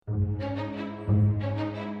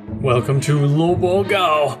Welcome to Lobo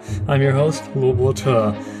Gao. I'm your host, Lobo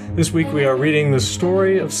Te. This week we are reading the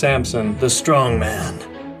story of Samson, the strong man,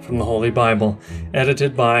 from the Holy Bible,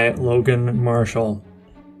 edited by Logan Marshall.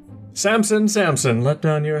 Samson, Samson, let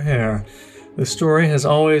down your hair. The story has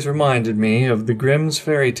always reminded me of the Grimm's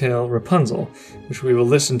fairy tale Rapunzel, which we will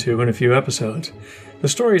listen to in a few episodes. The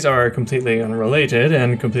stories are completely unrelated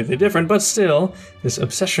and completely different, but still, this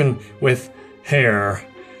obsession with hair.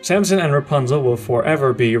 Samson and Rapunzel will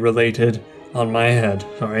forever be related in my head.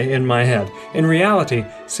 In reality,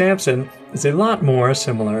 Samson is a lot more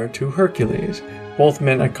similar to Hercules. Both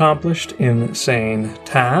men accomplished insane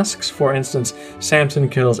tasks. For instance, Samson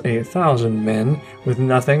kills 1,000 men with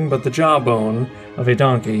nothing but the jawbone of a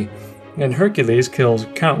donkey, and Hercules kills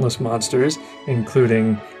countless monsters,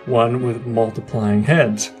 including one with multiplying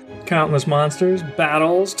heads. Countless monsters,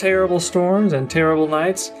 battles, terrible storms, and terrible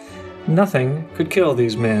nights. Nothing could kill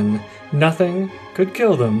these men. Nothing could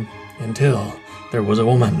kill them until there was a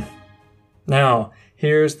woman. Now,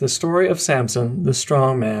 here's the story of Samson, the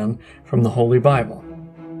strong man, from the Holy Bible.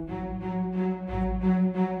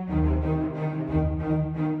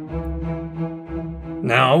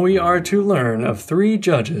 Now we are to learn of 3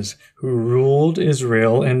 judges who ruled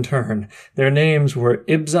Israel in turn. Their names were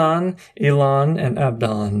Ibzan, Elon, and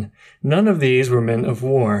Abdon. None of these were men of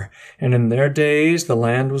war, and in their days the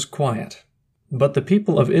land was quiet. But the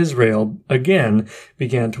people of Israel again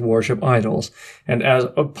began to worship idols, and as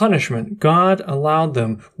a punishment God allowed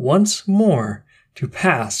them once more to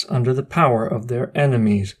pass under the power of their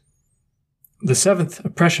enemies. The 7th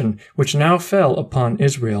oppression, which now fell upon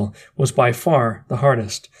Israel, was by far the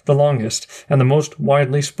hardest, the longest, and the most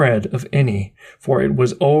widely spread of any, for it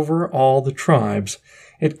was over all the tribes.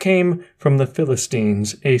 It came from the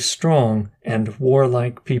Philistines, a strong and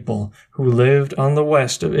warlike people, who lived on the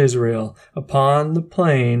west of Israel, upon the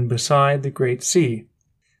plain beside the great sea.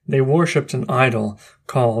 They worshipped an idol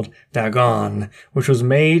called Dagon, which was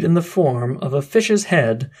made in the form of a fish's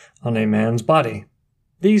head on a man's body.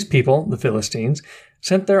 These people, the Philistines,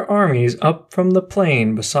 sent their armies up from the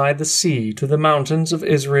plain beside the sea to the mountains of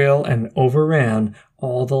Israel and overran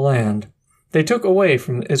all the land. They took away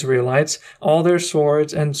from the Israelites all their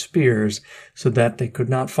swords and spears, so that they could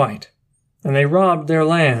not fight. And they robbed their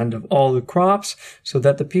land of all the crops, so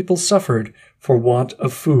that the people suffered for want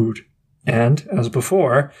of food. And, as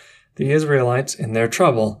before, the Israelites, in their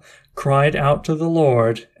trouble, cried out to the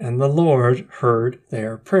Lord, and the Lord heard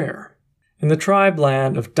their prayer. In the tribe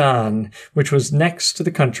land of Dan, which was next to the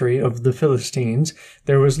country of the Philistines,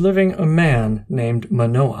 there was living a man named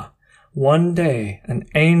Manoah. One day an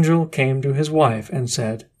angel came to his wife and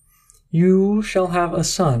said, "You shall have a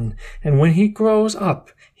son, and when he grows up,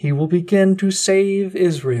 he will begin to save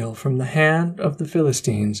Israel from the hand of the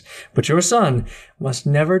Philistines. But your son must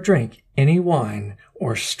never drink any wine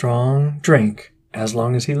or strong drink as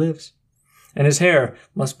long as he lives. And his hair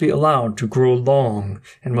must be allowed to grow long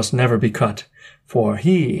and must never be cut, for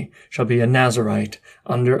he shall be a Nazirite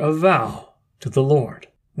under a vow to the Lord."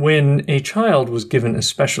 When a child was given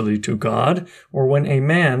especially to God, or when a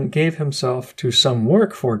man gave himself to some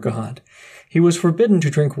work for God, he was forbidden to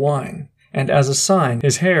drink wine, and as a sign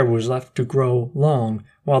his hair was left to grow long,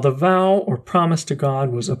 while the vow or promise to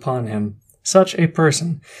God was upon him. Such a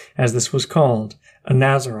person, as this was called, a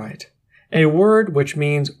Nazirite, a word which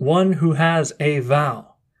means one who has a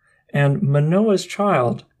vow. And Manoah's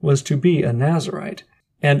child was to be a Nazirite,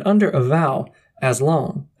 and under a vow as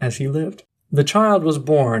long as he lived. The child was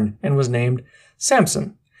born and was named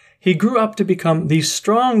Samson. He grew up to become the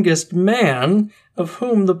strongest man of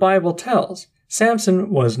whom the Bible tells. Samson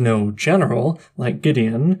was no general like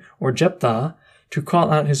Gideon or Jephthah to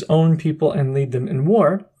call out his own people and lead them in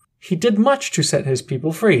war. He did much to set his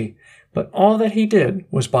people free, but all that he did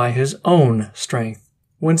was by his own strength.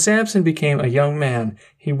 When Samson became a young man,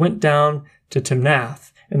 he went down to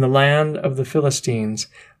Timnath in the land of the Philistines.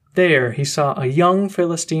 There he saw a young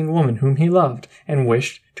Philistine woman whom he loved and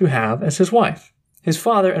wished to have as his wife. His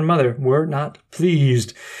father and mother were not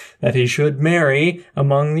pleased that he should marry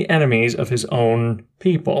among the enemies of his own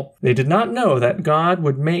people. They did not know that God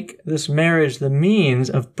would make this marriage the means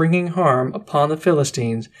of bringing harm upon the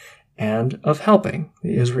Philistines and of helping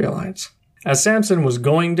the Israelites. As Samson was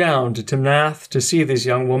going down to Timnath to see this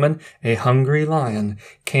young woman, a hungry lion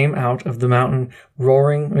came out of the mountain,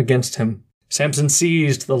 roaring against him. Samson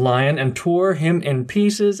seized the lion and tore him in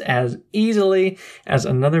pieces as easily as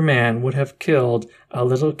another man would have killed a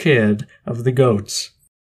little kid of the goats,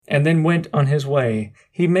 and then went on his way.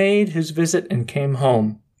 He made his visit and came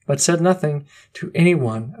home, but said nothing to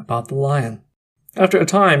anyone about the lion. After a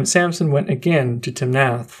time, Samson went again to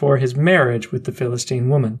Timnath for his marriage with the Philistine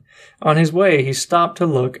woman. On his way, he stopped to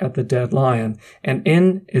look at the dead lion, and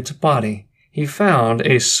in its body he found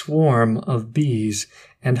a swarm of bees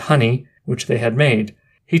and honey which they had made.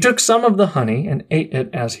 He took some of the honey and ate it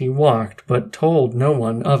as he walked, but told no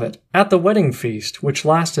one of it. At the wedding feast, which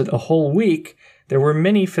lasted a whole week, there were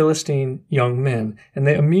many Philistine young men, and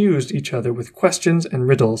they amused each other with questions and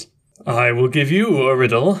riddles. "I will give you a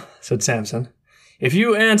riddle," said Samson. "If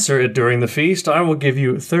you answer it during the feast, I will give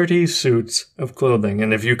you 30 suits of clothing,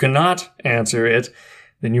 and if you cannot answer it,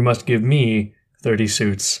 then you must give me 30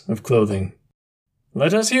 suits of clothing."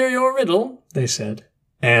 "Let us hear your riddle," they said.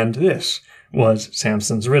 And this was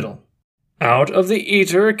Samson's riddle. "Out of the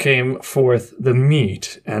eater came forth the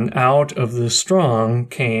meat, and out of the strong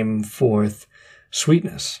came forth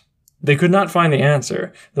sweetness." They could not find the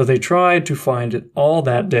answer, though they tried to find it all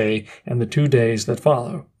that day and the 2 days that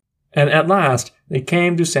follow. And at last they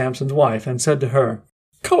came to Samson's wife and said to her,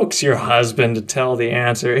 "Coax your husband to tell the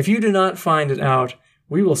answer. If you do not find it out,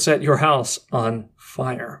 we will set your house on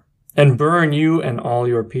fire and burn you and all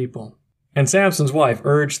your people." And Samson's wife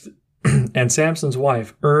urged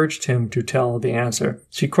him to tell the answer.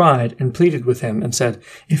 She cried and pleaded with him and said,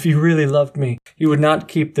 "If you really loved me, you would not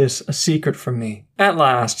keep this a secret from me." At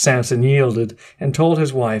last Samson yielded and told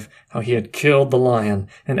his wife how he had killed the lion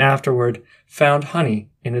and afterward found honey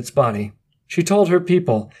in its body. She told her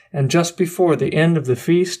people, and just before the end of the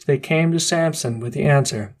feast they came to Samson with the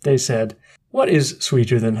answer. They said, "What is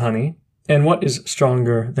sweeter than honey, and what is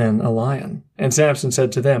stronger than a lion?" And Samson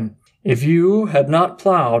said to them, "If you had not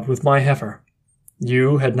plowed with my heifer,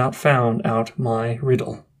 you had not found out my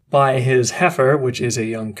riddle." By his heifer, which is a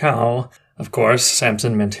young cow, of course,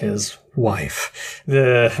 Samson meant his wife.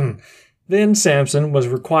 Then Samson was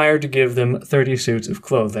required to give them 30 suits of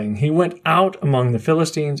clothing. He went out among the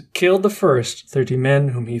Philistines, killed the first 30 men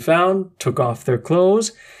whom he found, took off their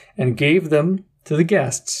clothes, and gave them to the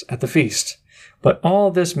guests at the feast. But all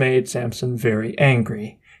this made Samson very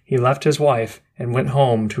angry. He left his wife and went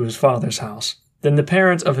home to his father's house. Then the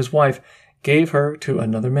parents of his wife gave her to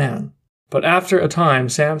another man. But after a time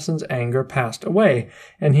Samson's anger passed away,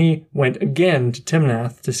 and he went again to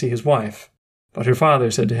Timnath to see his wife. But her father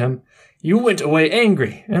said to him, "You went away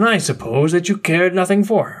angry, and I suppose that you cared nothing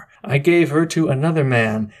for her. I gave her to another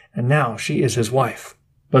man, and now she is his wife.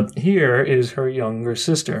 But here is her younger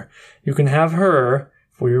sister. You can have her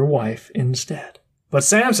for your wife instead." But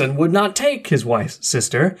Samson would not take his wife's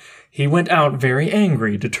sister. He went out very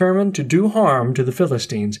angry, determined to do harm to the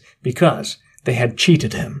Philistines, because they had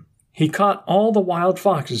cheated him. He caught all the wild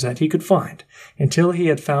foxes that he could find, until he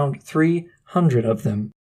had found 300 of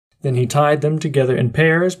them. Then he tied them together in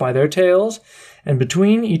pairs by their tails, and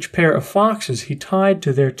between each pair of foxes he tied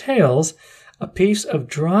to their tails a piece of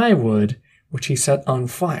dry wood which he set on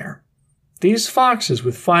fire. These foxes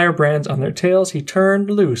with firebrands on their tails he turned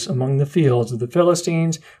loose among the fields of the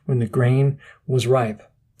Philistines when the grain was ripe.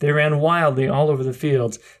 They ran wildly all over the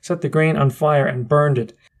fields, set the grain on fire and burned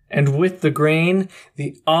it, and with the grain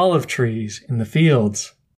the olive trees in the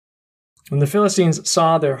fields. When the Philistines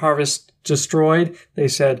saw their harvest destroyed, they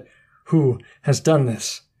said, "Who has done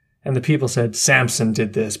this?" And the people said, "Samson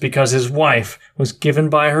did this, because his wife was given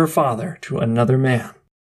by her father to another man."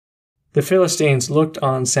 The Philistines looked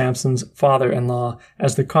on Samson's father-in-law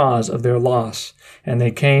as the cause of their loss, and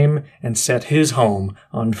they came and set his home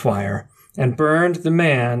on fire, and burned the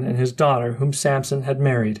man and his daughter whom Samson had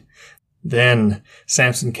married. Then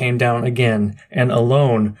Samson came down again, and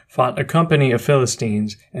alone fought a company of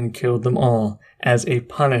Philistines, and killed them all, as a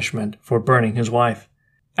punishment for burning his wife.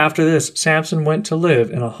 After this, Samson went to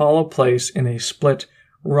live in a hollow place in a split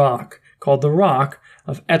rock, called the Rock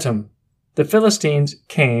of Etam. The Philistines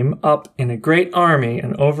came up in a great army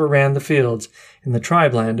and overran the fields in the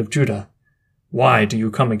tribeland of Judah. "Why do you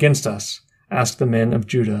come against us?" asked the men of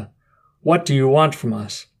Judah. "What do you want from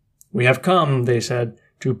us?" "We have come," they said,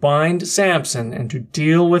 "to bind Samson and to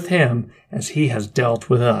deal with him as he has dealt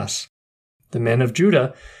with us." The men of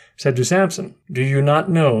Judah said to Samson, "Do you not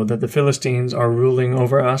know that the Philistines are ruling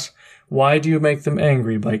over us? Why do you make them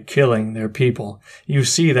angry by killing their people? You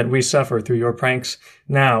see that we suffer through your pranks.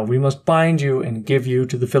 Now we must bind you and give you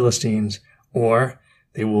to the Philistines, or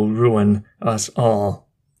they will ruin us all."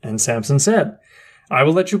 And Samson said, "I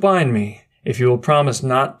will let you bind me, if you will promise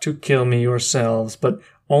not to kill me yourselves, but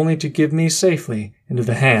only to give me safely into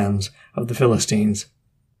the hands of the Philistines."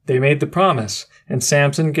 They made the promise, and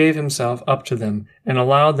Samson gave himself up to them, and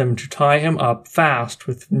allowed them to tie him up fast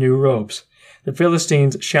with new ropes. The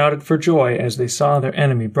Philistines shouted for joy as they saw their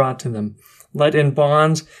enemy brought to them, led in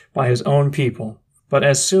bonds by his own people. But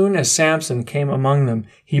as soon as Samson came among them,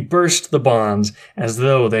 he burst the bonds as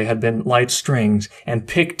though they had been light strings, and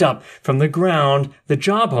picked up from the ground the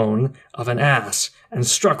jawbone of an ass, and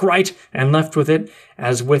struck right and left with it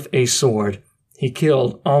as with a sword. He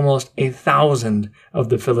killed almost 1,000 of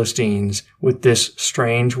the Philistines with this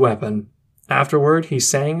strange weapon. Afterward he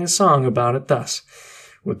sang a song about it thus: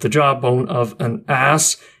 with the jawbone of an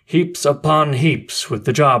ass, heaps upon heaps, with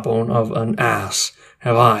the jawbone of an ass,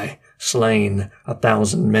 have I slain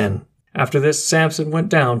 1,000 men. After this, Samson went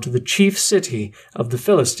down to the chief city of the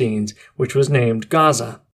Philistines, which was named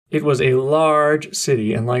Gaza. It was a large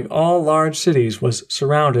city, and like all large cities, was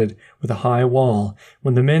surrounded with a high wall.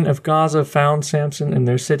 When the men of Gaza found Samson in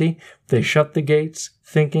their city, they shut the gates,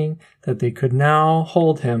 thinking that they could now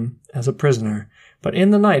hold him as a prisoner. But in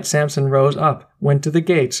the night Samson rose up, went to the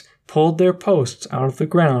gates, pulled their posts out of the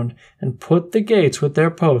ground, and put the gates with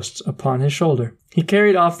their posts upon his shoulder. He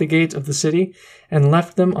carried off the gates of the city and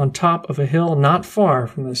left them on top of a hill not far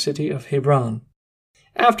from the city of Hebron.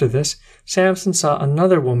 After this, Samson saw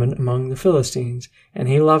another woman among the Philistines, and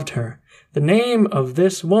he loved her. The name of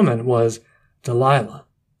this woman was Delilah.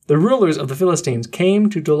 The rulers of the Philistines came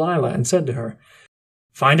to Delilah and said to her,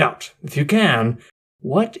 "Find out, if you can,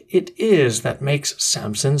 what it is that makes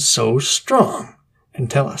Samson so strong,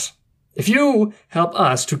 and tell us. If you help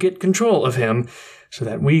us to get control of him, so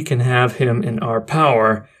that we can have him in our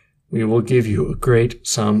power, we will give you a great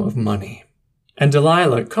sum of money." And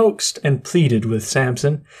Delilah coaxed and pleaded with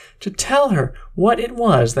Samson to tell her what it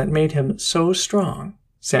was that made him so strong.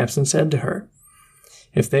 Samson said to her,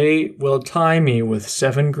 "If they will tie me with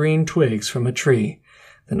 7 green twigs from a tree,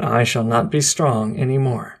 then I shall not be strong any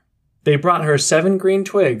more." They brought her 7 green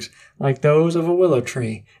twigs, like those of a willow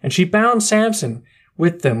tree, and she bound Samson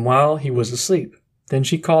with them while he was asleep. Then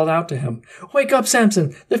she called out to him, "Wake up,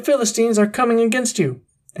 Samson! The Philistines are coming against you!"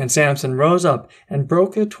 And Samson rose up and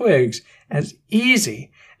broke the twigs as easy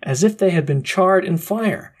as if they had been charred in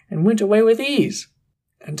fire, and went away with ease.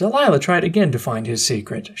 And Delilah tried again to find his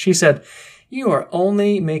secret. She said, "You are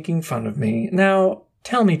only making fun of me. Now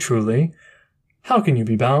tell me truly, how can you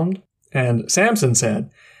be bound?" And Samson said,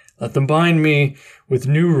 "Let them bind me with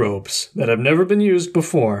new ropes that have never been used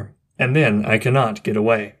before, and then I cannot get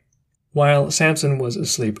away." While Samson was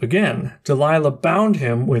asleep again, Delilah bound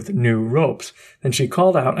him with new ropes. Then she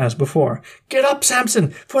called out as before, "Get up, Samson,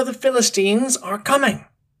 for the Philistines are coming."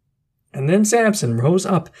 And then Samson rose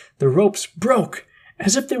up. The ropes broke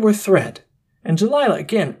as if they were thread. And Delilah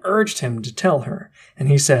again urged him to tell her. And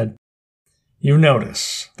he said, "You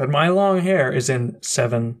notice that my long hair is in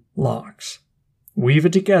 7 locks. Weave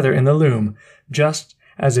it together in the loom, just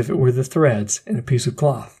as if it were the threads in a piece of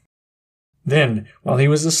cloth." Then, while he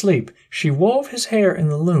was asleep, she wove his hair in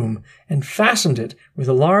the loom and fastened it with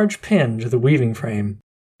a large pin to the weaving frame.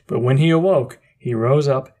 But when he awoke, he rose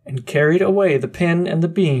up and carried away the pin and the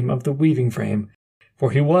beam of the weaving frame, for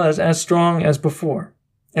he was as strong as before.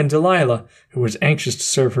 And Delilah, who was anxious to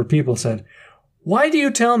serve her people, said, "Why do you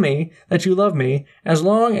tell me that you love me as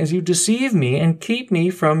long as you deceive me and keep me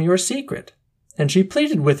from your secret?" And she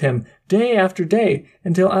pleaded with him day after day,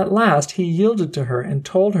 until at last he yielded to her and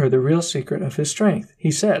told her the real secret of his strength. He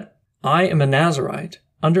said, "I am a Nazirite,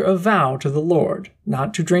 under a vow to the Lord,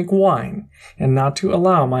 not to drink wine, and not to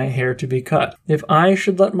allow my hair to be cut. If I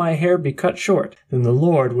should let my hair be cut short, then the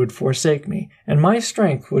Lord would forsake me, and my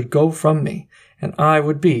strength would go from me, and I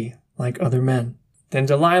would be like other men." Then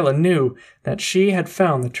Delilah knew that she had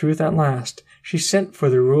found the truth at last. She sent for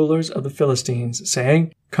the rulers of the Philistines,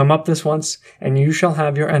 saying, "Come up this once, and you shall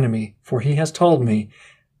have your enemy, for he has told me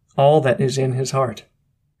all that is in his heart."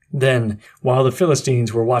 Then, while the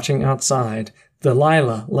Philistines were watching outside,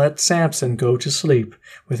 Delilah let Samson go to sleep,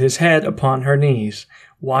 with his head upon her knees.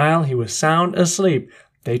 While he was sound asleep,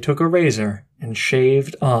 they took a razor and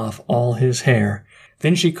shaved off all his hair.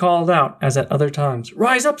 Then she called out, as at other times,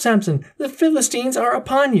 "Rise up, Samson! The Philistines are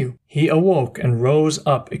upon you!" He awoke and rose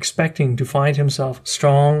up, expecting to find himself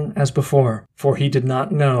strong as before, for he did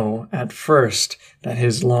not know at first that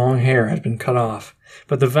his long hair had been cut off.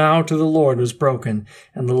 But the vow to the Lord was broken,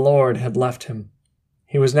 and the Lord had left him.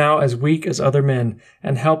 He was now as weak as other men,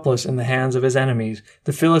 and helpless in the hands of his enemies.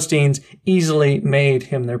 The Philistines easily made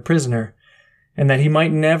him their prisoner, and that he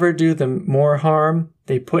might never do them more harm,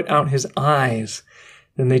 they put out his eyes.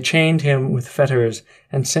 Then they chained him with fetters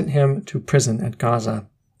and sent him to prison at Gaza.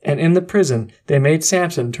 And in the prison they made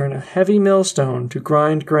Samson turn a heavy millstone to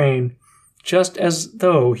grind grain, just as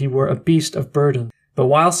though he were a beast of burden. But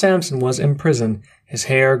while Samson was in prison, his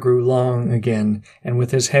hair grew long again, and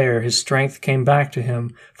with his hair his strength came back to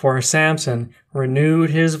him, for Samson renewed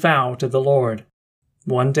his vow to the Lord.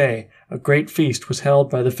 One day, a great feast was held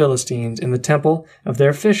by the Philistines in the temple of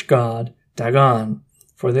their fish god, Dagon.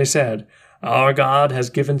 For they said, "Our God has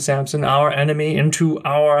given Samson, our enemy, into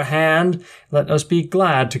our hand. Let us be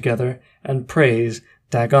glad together and praise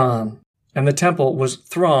Dagon." And the temple was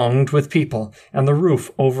thronged with people, and the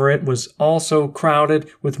roof over it was also crowded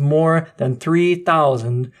with more than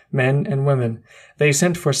 3,000 men and women. They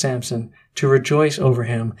sent for Samson to rejoice over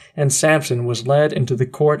him, and Samson was led into the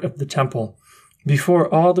court of the temple before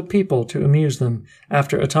all the people to amuse them.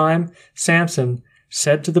 After a time, Samson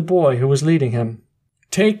said to the boy who was leading him,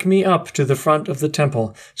 "Take me up to the front of the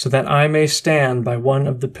temple, so that I may stand by one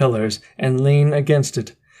of the pillars and lean against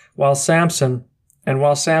it." While Samson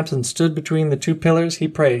stood between the two pillars, he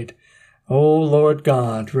prayed, "O Lord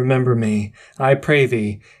God, remember me, I pray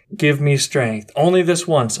thee. Give me strength, only this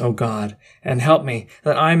once, O God, and help me,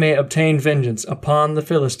 that I may obtain vengeance upon the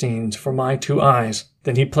Philistines for my 2 eyes."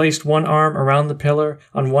 Then he placed one arm around the pillar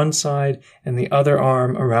on one side and the other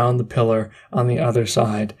arm around the pillar on the other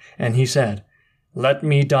side. And he said, "Let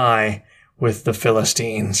me die with the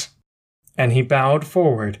Philistines." And he bowed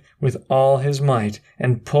forward with all his might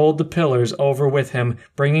and pulled the pillars over with him,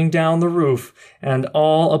 bringing down the roof and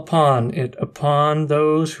all upon it upon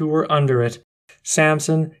those who were under it.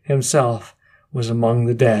 Samson himself was among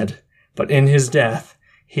the dead, but in his death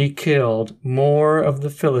he killed more of the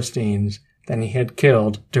Philistines than he had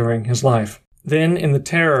killed during his life. Then in the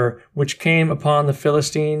terror which came upon the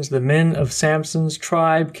Philistines, the men of Samson's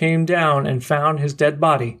tribe came down and found his dead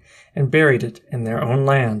body and buried it in their own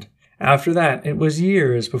land. After that, it was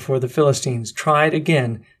years before the Philistines tried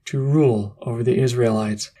again to rule over the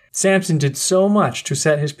Israelites. Samson did so much to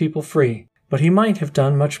set his people free, but he might have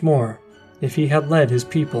done much more if he had led his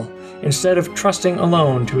people, instead of trusting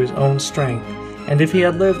alone to his own strength, and if he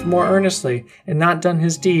had lived more earnestly and not done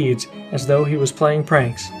his deeds as though he was playing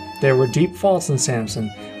pranks. There were deep faults in Samson,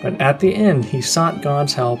 but at the end he sought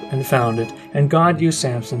God's help and found it, and God used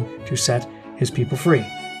Samson to set his people free.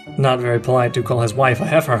 Not very polite to call his wife a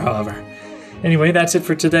heifer, however. Anyway, that's it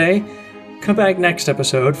for today. Come back next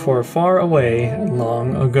episode for Far Away,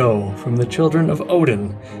 Long Ago, from the Children of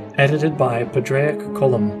Odin, edited by Padraic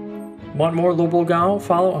Colum. Want more Lobulgau?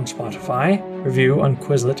 Follow on Spotify, review on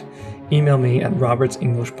Quizlet, email me at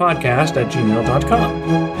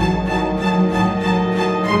robertsenglishpodcast@gmail.com.